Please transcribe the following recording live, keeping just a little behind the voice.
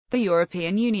The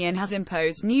European Union has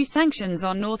imposed new sanctions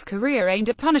on North Korea aimed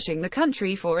at punishing the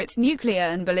country for its nuclear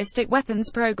and ballistic weapons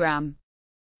program.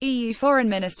 EU foreign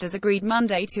ministers agreed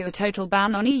Monday to a total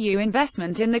ban on EU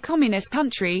investment in the communist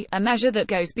country, a measure that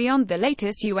goes beyond the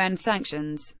latest UN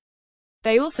sanctions.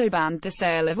 They also banned the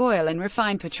sale of oil and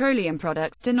refined petroleum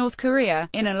products to North Korea,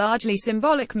 in a largely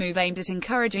symbolic move aimed at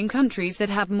encouraging countries that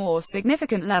have more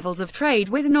significant levels of trade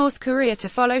with North Korea to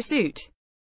follow suit.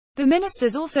 The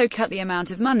ministers also cut the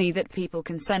amount of money that people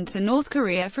can send to North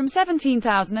Korea from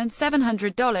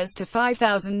 $17,700 to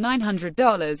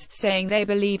 $5,900, saying they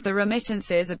believe the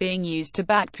remittances are being used to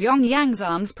back Pyongyang's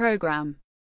arms program.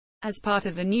 As part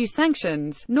of the new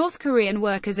sanctions, North Korean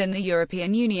workers in the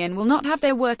European Union will not have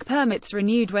their work permits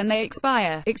renewed when they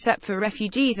expire, except for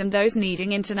refugees and those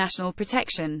needing international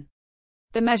protection.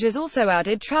 The measures also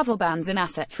added travel bans and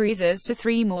asset freezes to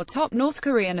 3 more top North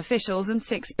Korean officials and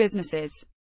 6 businesses.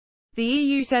 The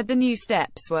EU said the new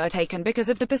steps were taken because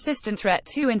of the persistent threat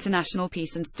to international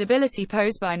peace and stability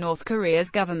posed by North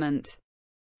Korea's government.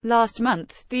 Last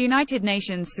month, the United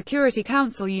Nations Security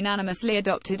Council unanimously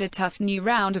adopted a tough new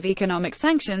round of economic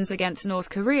sanctions against North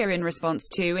Korea in response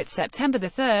to its September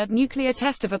 3 nuclear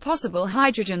test of a possible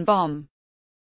hydrogen bomb.